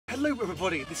Hello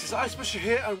everybody, this is Eyesmasher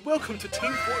here and welcome to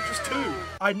Team Fortress 2.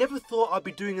 I never thought I'd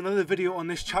be doing another video on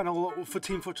this channel for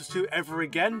Team Fortress 2 ever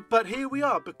again, but here we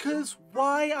are. Because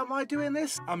why am I doing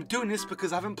this? I'm doing this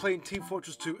because I haven't played Team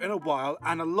Fortress 2 in a while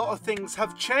and a lot of things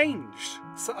have changed.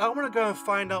 So I want to go and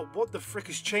find out what the frick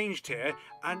has changed here.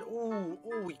 And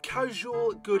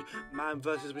casual, good, man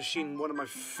versus machine, one of my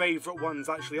favourite ones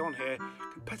actually on here.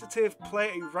 Competitive,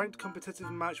 play a ranked competitive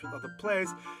match with other players.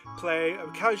 Play a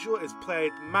casual is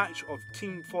played match of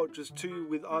Team Fortress 2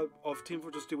 with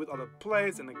other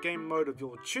players in a game mode of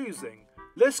your choosing.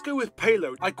 Let's go with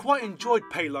payload. I quite enjoyed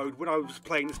payload when I was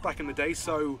playing this back in the day,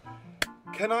 so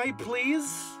can I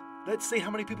please? Let's see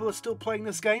how many people are still playing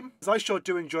this game. Because I sure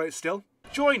do enjoy it still.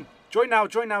 Join now.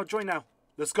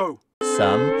 Let's go.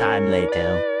 Some time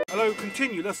later. Hello,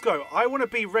 continue, let's go. I want to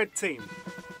be red team.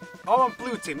 Oh, I'm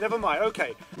blue team, never mind,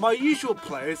 okay. My usual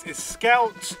players is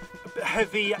Scout,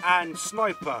 Heavy, and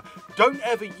Sniper. Don't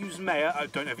ever use Medic. I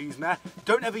don't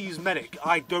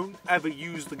ever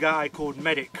use the guy called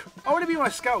Medic. I want to be my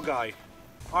Scout guy.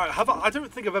 Alright, I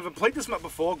don't think I've ever played this map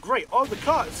before. Great, oh, the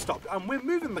cart has stopped, and we're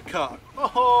moving the cart.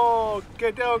 Oh,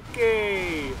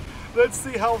 okay. Let's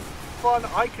see how fun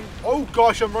I can... Oh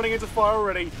gosh, I'm running into fire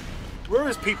already. Where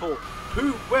is people?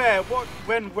 Who, where, what,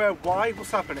 when, where, why?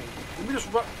 What's happening? Let me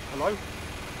just run. Hello?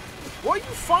 What are you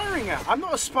firing at? I'm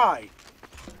not a spy.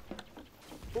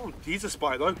 Oh, he's a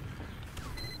spy though.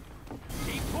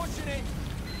 Keep pushing it.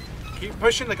 Keep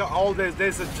pushing. They got. Oh,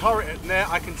 there's a turret in there.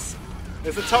 I can.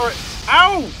 There's a turret.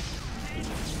 Ow!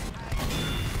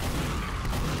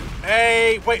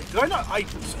 Hey, wait. Did I not?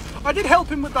 I did help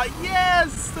him with that.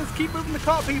 Yes. Let's keep moving the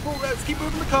cart, people. Let's keep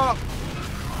moving the cart.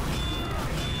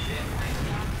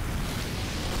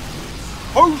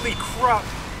 Holy crap!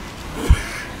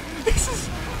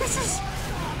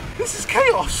 This is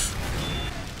chaos.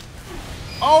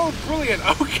 Oh, brilliant.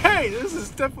 Okay, this is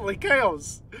definitely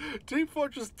chaos. Team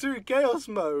Fortress 2 chaos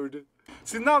mode.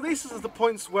 So now this is the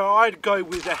points where I'd go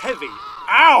with the heavy.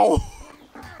 Ow!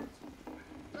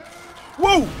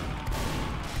 Whoa!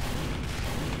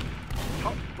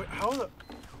 How the...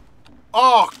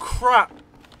 Oh, crap.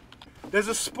 There's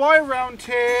a spy around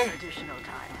here. Additional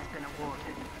time has been awarded.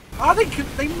 Oh,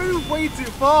 they move way too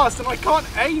fast and I can't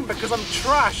aim because I'm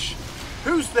trash.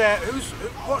 Who's there?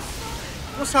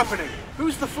 What's happening?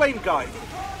 Who's the flame guy?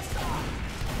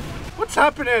 What's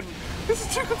happening? This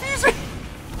is too confusing.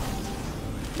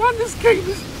 Man, this game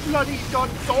is bloody done.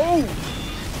 Oh!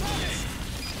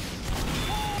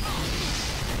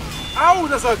 Ow,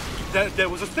 there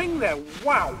was a thing there.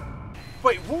 Wow.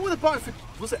 Wait, what were the buttons for?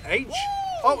 Was it H?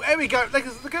 Oh, there we go.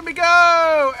 Look at me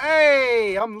go.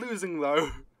 Hey, I'm losing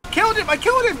though. Killed him! I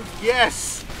killed him!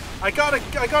 Yes! I gotta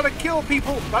kill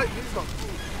people! He's not...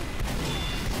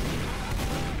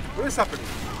 What is happening?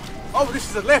 Oh, this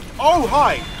is a left! Oh,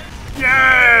 hi!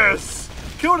 Yes!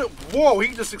 Killed it! Whoa,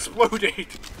 he just exploded!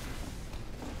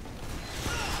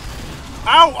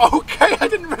 Ow! Okay, I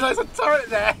didn't realise a turret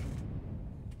there!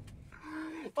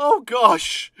 Oh,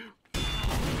 gosh!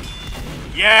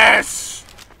 Yes!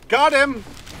 Got him!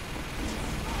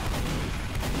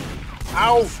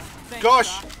 Ow!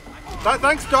 Gosh!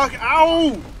 Thanks, Doc.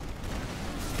 Ow!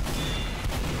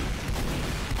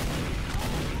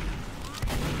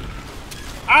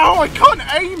 Ow! I can't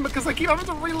aim because I keep having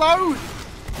to reload.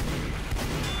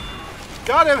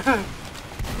 Got him.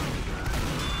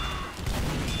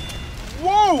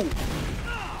 Whoa!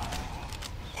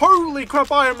 Holy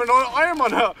crap! I am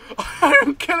on her. I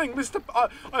am killing Mr.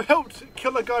 I helped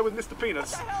kill a guy with Mr.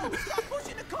 Penis. Stop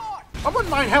pushing the cart. I'm on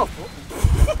 9 health.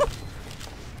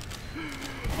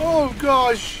 Oh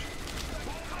gosh!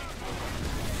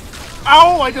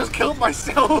 Ow! I just killed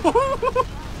myself!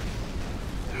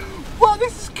 Wow,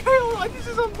 this is chaotic! This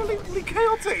is unbelievably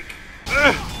chaotic!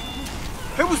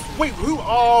 Who?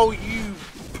 Oh, you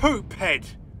poop head!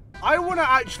 I want to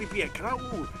actually be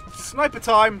sniper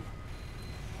time!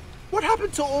 What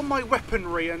happened to all my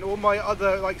weaponry and all my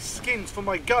other, skins for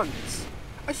my guns?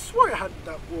 I swear I had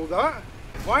all that.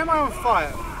 Why am I on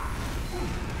fire?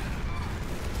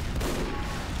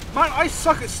 Man, I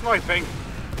suck at sniping.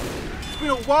 It's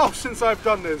been a while since I've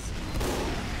done this.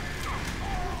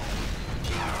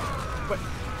 But,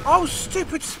 oh,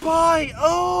 stupid spy!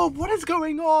 Oh, what is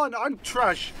going on? I'm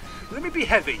trash. Let me be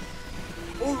heavy.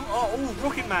 Oh,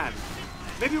 Rocket Man.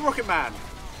 Maybe Rocket Man.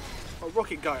 Oh,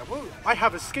 Rocket Guy. Well, I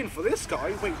have a skin for this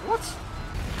guy. Wait, what?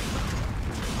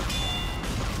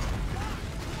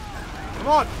 Come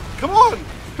on! Come on!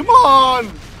 Come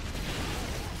on!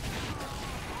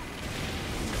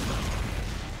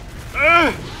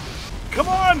 Come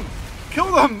on!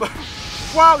 Kill them!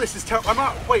 Wow, this is terrible. I'm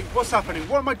out. Wait, what's happening?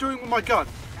 What am I doing with my gun?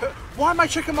 Why am I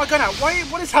checking my gun out?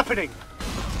 What is happening?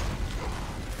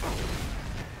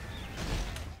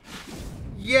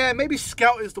 Yeah, maybe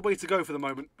scout is the way to go for the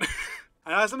moment.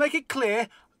 And as I make it clear,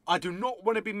 I do not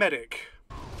want to be medic.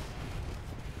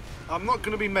 I'm not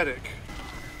going to be medic.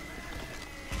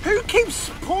 Who keeps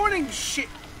spawning shit?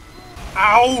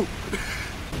 Ow!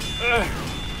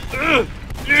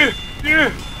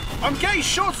 I'm getting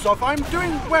shots off. I'm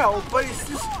doing well, but it's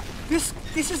just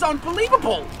this is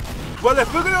unbelievable. Well,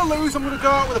 if we're going to lose, I'm going to go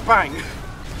out with a bang.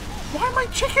 Why am I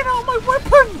checking out my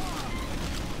weapon?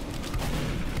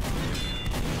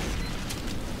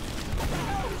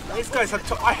 These guys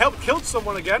have I helped kill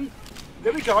someone again.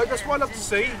 There we go. That's what I love to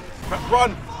see.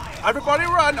 Run. Everybody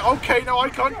run. Okay, no, I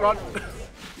can't run.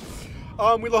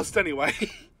 We lost anyway.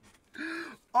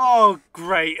 Oh,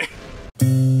 great.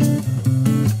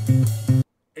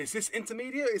 Is this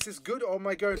intermediate? Is this good, or am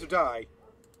I going to die?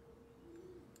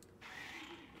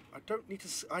 I don't need to...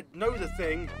 I know the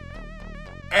thing.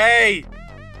 Hey!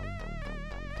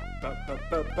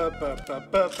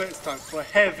 It's time for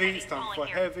heavy. It's time for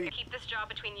heavy. Keep this job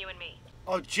between you and me.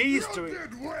 Oh, G's doing...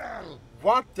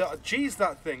 What the... G's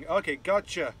that thing. Okay,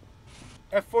 gotcha.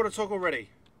 F4 to talk already.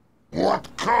 What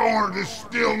coward is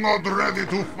still not ready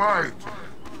to fight?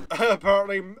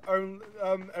 Apparently,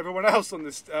 everyone else on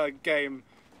this game.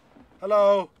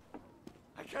 Hello.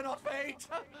 I cannot wait.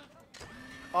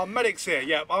 Medic's here.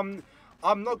 Yeah, I'm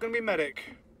not gonna be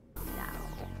medic.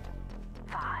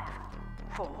 5,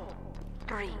 4,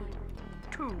 3,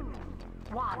 2,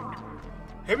 1.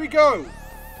 Here we go.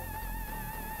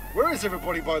 Where is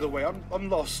everybody, by the way? I'm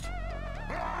lost.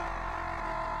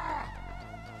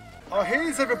 Oh,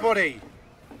 here's everybody.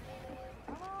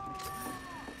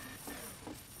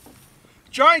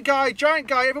 Giant guy.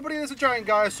 Everybody, there's a giant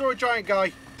guy. I saw a giant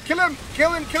guy. Kill him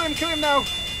now.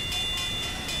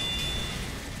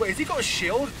 Wait, has he got a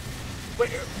shield? Wait,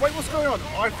 what's going on?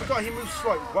 Oh, I forgot he moves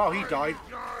slow. Wow, he died.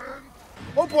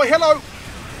 Oh boy, hello.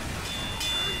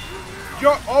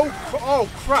 Oh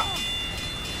crap.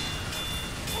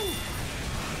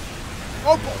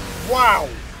 Oh boy, wow.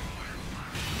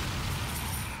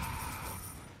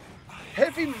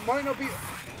 Heavy might not be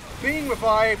being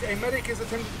revived. A medic is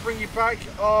attempting to bring you back.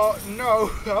 No.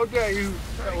 How dare you?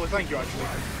 Oh, well, thank you, actually.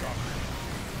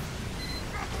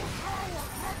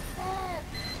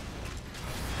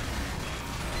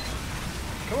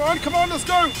 Come on, let's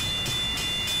go.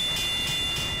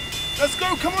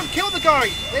 Come on, kill the guy.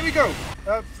 There we go.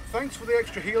 Thanks for the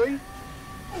extra healing.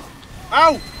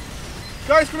 Ow!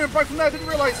 Guys coming back from there, didn't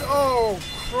realise. Oh,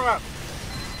 crap.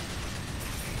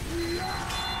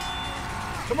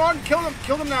 Come on, kill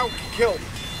them now. Kill.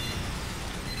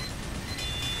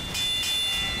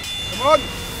 Come on,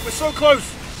 we're so close.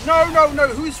 No,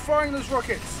 who's firing those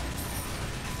rockets?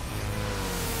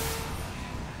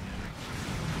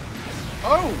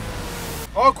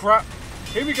 Oh crap,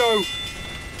 here we go.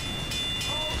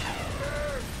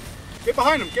 Get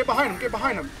behind him.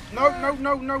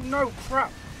 No,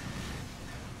 crap.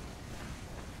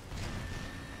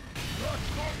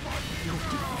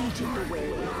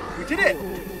 We did it!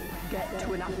 Get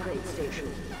to an upgrade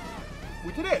station.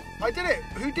 We did it! I did it!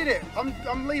 Who did it?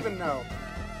 I'm leaving now.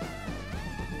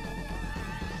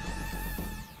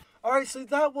 Alright, so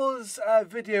that was a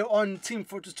video on Team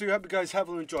Fortress 2. I hope you guys have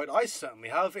enjoyed. I certainly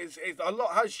have. A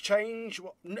lot has changed.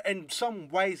 In some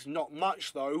ways, not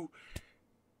much though.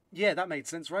 Yeah, that made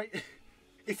sense, right?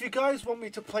 If you guys want me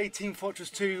to play Team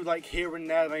Fortress 2 like here and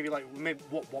there, maybe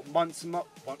once a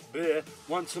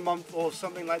month or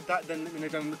something like that, then let me know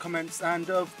down in the comments. And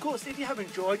of course, if you have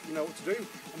enjoyed, you know what to do.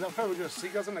 And without further ado, see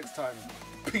you guys next time.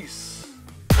 Peace.